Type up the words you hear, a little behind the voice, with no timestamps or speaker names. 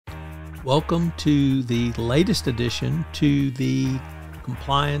Welcome to the latest addition to the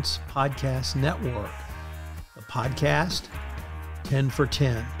Compliance Podcast Network, the podcast 10 for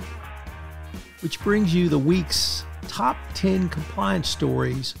 10, which brings you the week's top 10 compliance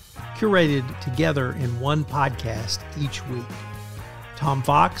stories curated together in one podcast each week. Tom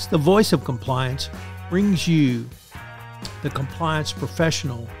Fox, the voice of compliance, brings you the compliance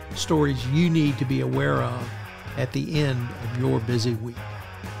professional stories you need to be aware of at the end of your busy week.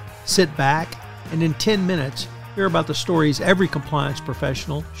 Sit back and in 10 minutes, hear about the stories every compliance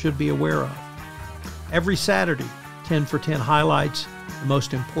professional should be aware of. Every Saturday, 10 for 10 highlights the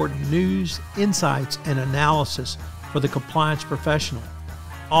most important news, insights, and analysis for the compliance professional,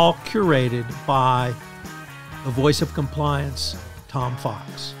 all curated by the voice of compliance, Tom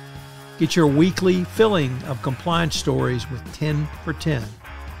Fox. Get your weekly filling of compliance stories with 10 for 10.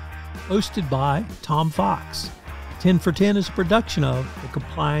 Hosted by Tom Fox. 10 for 10 is a production of the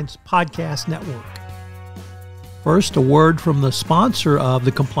Compliance Podcast Network. First, a word from the sponsor of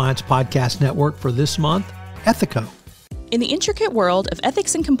the Compliance Podcast Network for this month, Ethico. In the intricate world of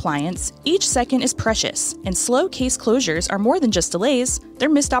ethics and compliance, each second is precious, and slow case closures are more than just delays, they're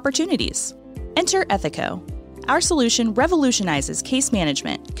missed opportunities. Enter Ethico. Our solution revolutionizes case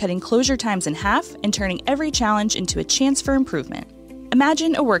management, cutting closure times in half and turning every challenge into a chance for improvement.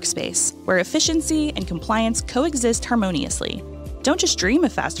 Imagine a workspace where efficiency and compliance coexist harmoniously. Don't just dream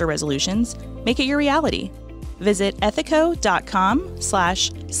of faster resolutions, make it your reality. Visit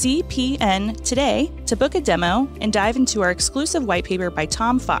ethico.com/CPN today to book a demo and dive into our exclusive white paper by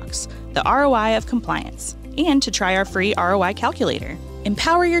Tom Fox, the ROI of compliance, and to try our free ROI calculator.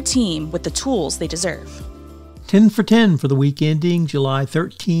 Empower your team with the tools they deserve. 10 for 10 for the week ending July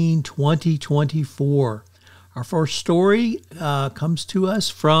 13, 2024. Our first story comes to us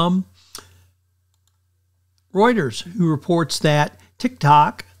from Reuters, who reports that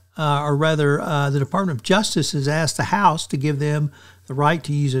TikTok, the Department of Justice has asked the House to give them the right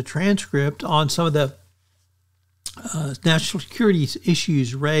to use a transcript on some of the national security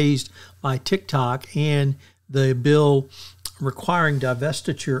issues raised by TikTok and the bill requiring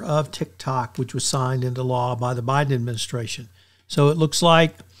divestiture of TikTok, which was signed into law by the Biden administration. So it looks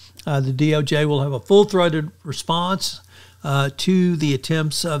like the DOJ will have a full-throated response to the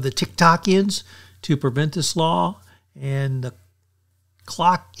attempts of the TikTokians to prevent this law, and the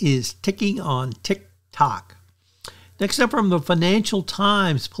clock is ticking on TikTok. Next up from the Financial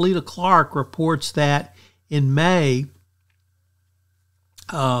Times, Polita Clark reports that in May,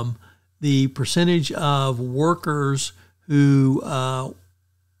 the percentage of workers who were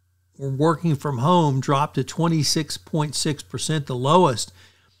working from home dropped to 26.6%, the lowest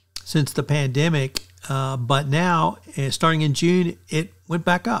since the pandemic, but now, starting in June, it went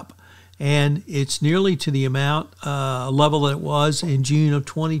back up, and it's nearly to the level that it was in June of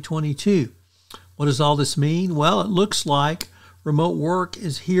 2022. What does all this mean? Well, it looks like remote work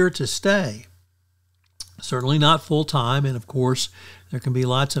is here to stay. Certainly not full-time, and of course, there can be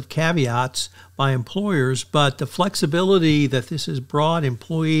lots of caveats by employers, but the flexibility that this has brought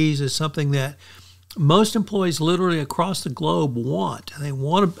employees is something that most employees literally across the globe want. They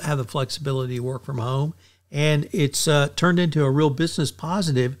want to have the flexibility to work from home, and it's turned into a real business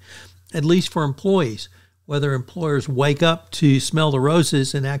positive, at least for employees. Whether employers wake up to smell the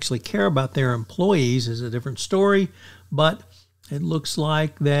roses and actually care about their employees is a different story, but it looks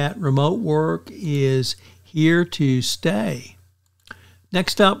like that remote work is here to stay.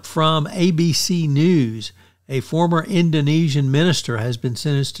 Next up from ABC News, a former Indonesian minister has been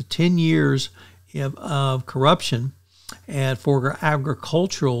sentenced to 10 years of corruption, and for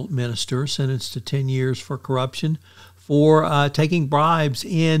agricultural minister sentenced to 10 years for corruption for taking bribes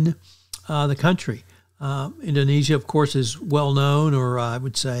in the country. Indonesia, of course, is well known, or I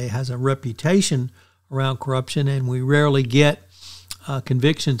would say has a reputation around corruption, and we rarely get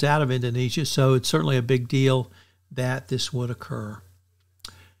convictions out of Indonesia, so it's certainly a big deal that this would occur.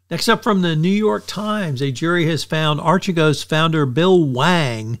 Next up from the New York Times, a jury has found Archegos founder Bill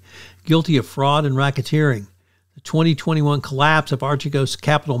Wang guilty of fraud and racketeering. The 2021 collapse of Archegos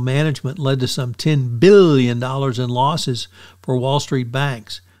Capital Management led to some $10 billion in losses for Wall Street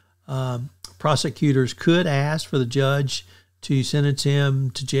banks. Prosecutors could ask for the judge to sentence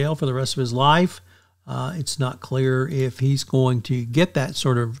him to jail for the rest of his life. It's not clear if he's going to get that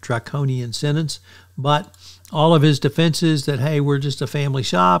sort of draconian sentence, but all of his defenses that, hey, we're just a family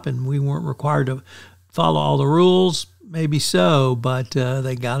shop and we weren't required to follow all the rules, maybe so, but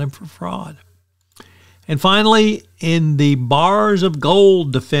they got him for fraud. And finally, in the Bars of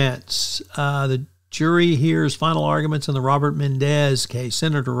Gold defense, the jury hears final arguments in the Robert Mendez case.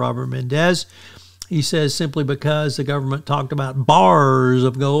 Senator Robert Mendez He says simply because the government talked about bars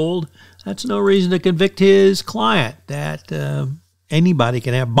of gold, that's no reason to convict his client. That anybody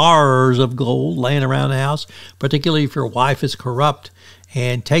can have bars of gold laying around the house, particularly if your wife is corrupt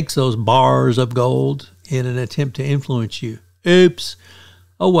and takes those bars of gold in an attempt to influence you. Oops.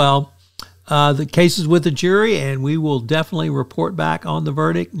 Oh, well. The case is with the jury, and we will definitely report back on the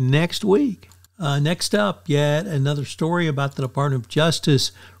verdict next week. Next up, yet another story about the Department of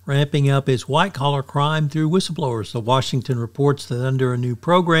Justice ramping up its white-collar crime through whistleblowers. The Washington reports that under a new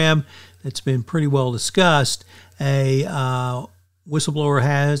program that's been pretty well discussed, a whistleblower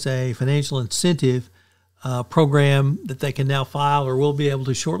has a financial incentive program that they can now file or will be able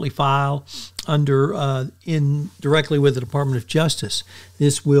to shortly file under directly with the Department of Justice.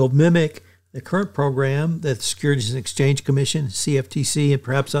 This will mimic the current program that the Securities and Exchange Commission, CFTC, and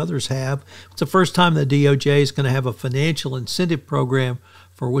perhaps others have. It's the first time the DOJ is going to have a financial incentive program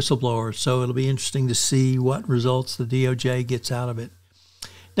for whistleblowers, so it'll be interesting to see what results the DOJ gets out of it.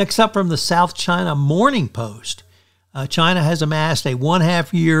 Next up, from the South China Morning Post, China has amassed a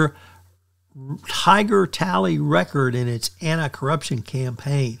 1.5-year tiger tally record in its anti-corruption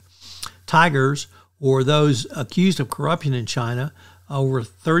campaign. Tigers, or those accused of corruption in China, over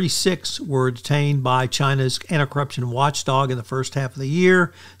 36 were detained by China's anti-corruption watchdog in the first half of the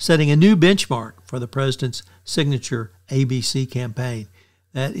year, setting a new benchmark for the president's signature ABC campaign.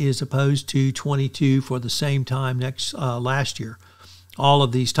 That is opposed to 22 for the same time last year. All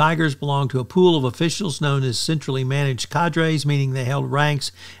of these tigers belong to a pool of officials known as centrally managed cadres, meaning they held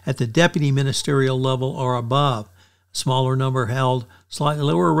ranks at the deputy ministerial level or above. A smaller number held slightly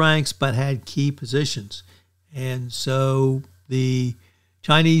lower ranks but had key positions. And so the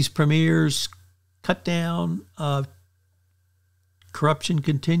Chinese premier's cut down of corruption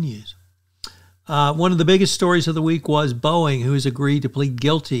continues. One of the biggest stories of the week was Boeing, who has agreed to plead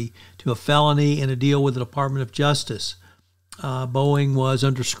guilty to a felony in a deal with the Department of Justice. Boeing was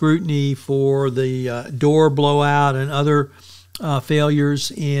under scrutiny for the door blowout and other failures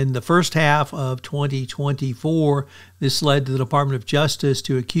in the first half of 2024. This led to the Department of Justice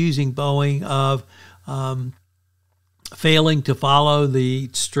to accusing Boeing of failing to follow the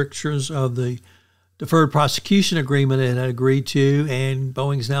strictures of the deferred prosecution agreement it had agreed to, and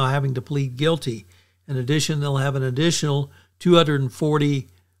Boeing's now having to plead guilty. In addition, they'll have an additional $240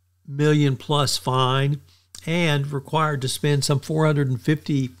 million plus fine and required to spend some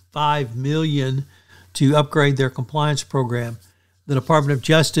 $455 million to upgrade their compliance program. The Department of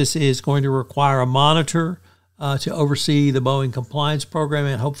Justice is going to require a monitor to oversee the Boeing compliance program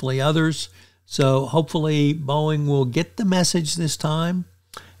and hopefully others. So hopefully Boeing will get the message this time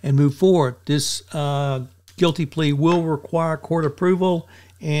and move forward. This guilty plea will require court approval,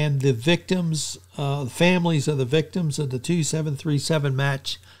 and the victims, the families of the victims of the two 737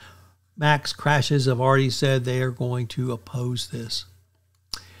 MAX crashes have already said they are going to oppose this.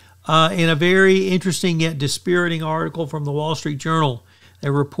 In a very interesting yet dispiriting article from the Wall Street Journal, it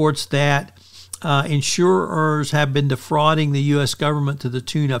reports that insurers have been defrauding the U.S. government to the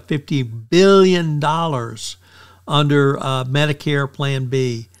tune of $50 billion under Medicare Plan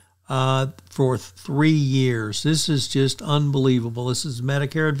B for 3 years. This is just unbelievable. This is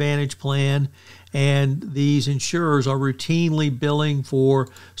Medicare Advantage plan, and these insurers are routinely billing for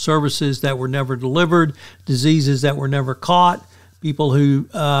services that were never delivered, diseases that were never caught, people who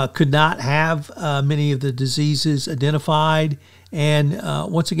could not have many of the diseases identified. And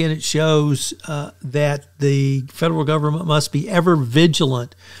once again, it shows that the federal government must be ever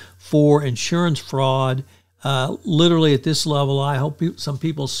vigilant for insurance fraud. Literally at this level, I hope some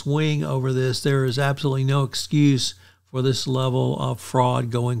people swing over this. There is absolutely no excuse for this level of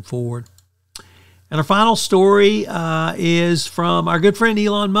fraud going forward. And our final story is from our good friend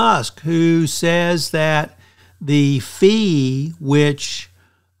Elon Musk, who says that the fee which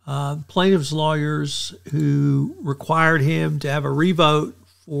plaintiffs' lawyers who required him to have a revote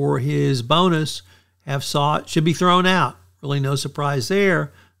for his bonus have sought should be thrown out. Really no surprise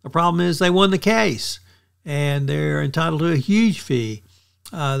there. The problem is they won the case, and they're entitled to a huge fee.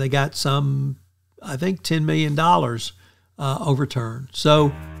 They got some, I think, $10 million overturned.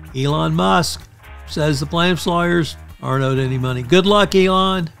 So Elon Musk says the plaintiffs' lawyers aren't owed any money. Good luck,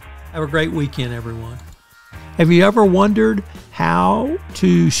 Elon. Have a great weekend, everyone. Have you ever wondered how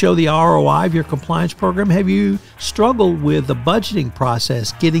to show the ROI of your compliance program? Have you struggled with the budgeting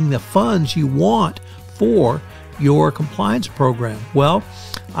process, getting the funds you want for your compliance program? Well,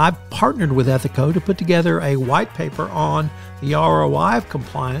 I've partnered with Ethico to put together a white paper on the ROI of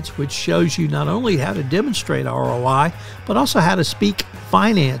compliance, which shows you not only how to demonstrate ROI, but also how to speak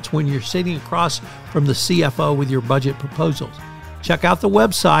finance when you're sitting across from the CFO with your budget proposals. Check out the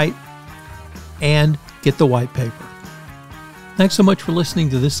website, and get the white paper. Thanks so much for listening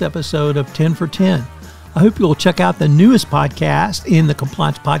to this episode of 10 for 10. I hope you will check out the newest podcast in the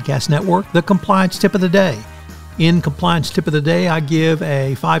Compliance Podcast Network, the Compliance Tip of the Day. In Compliance Tip of the Day, I give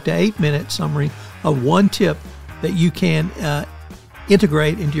a 5 to 8 minute summary of one tip that you can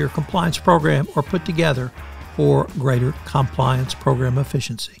integrate into your compliance program or put together for greater compliance program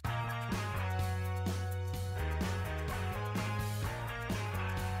efficiency.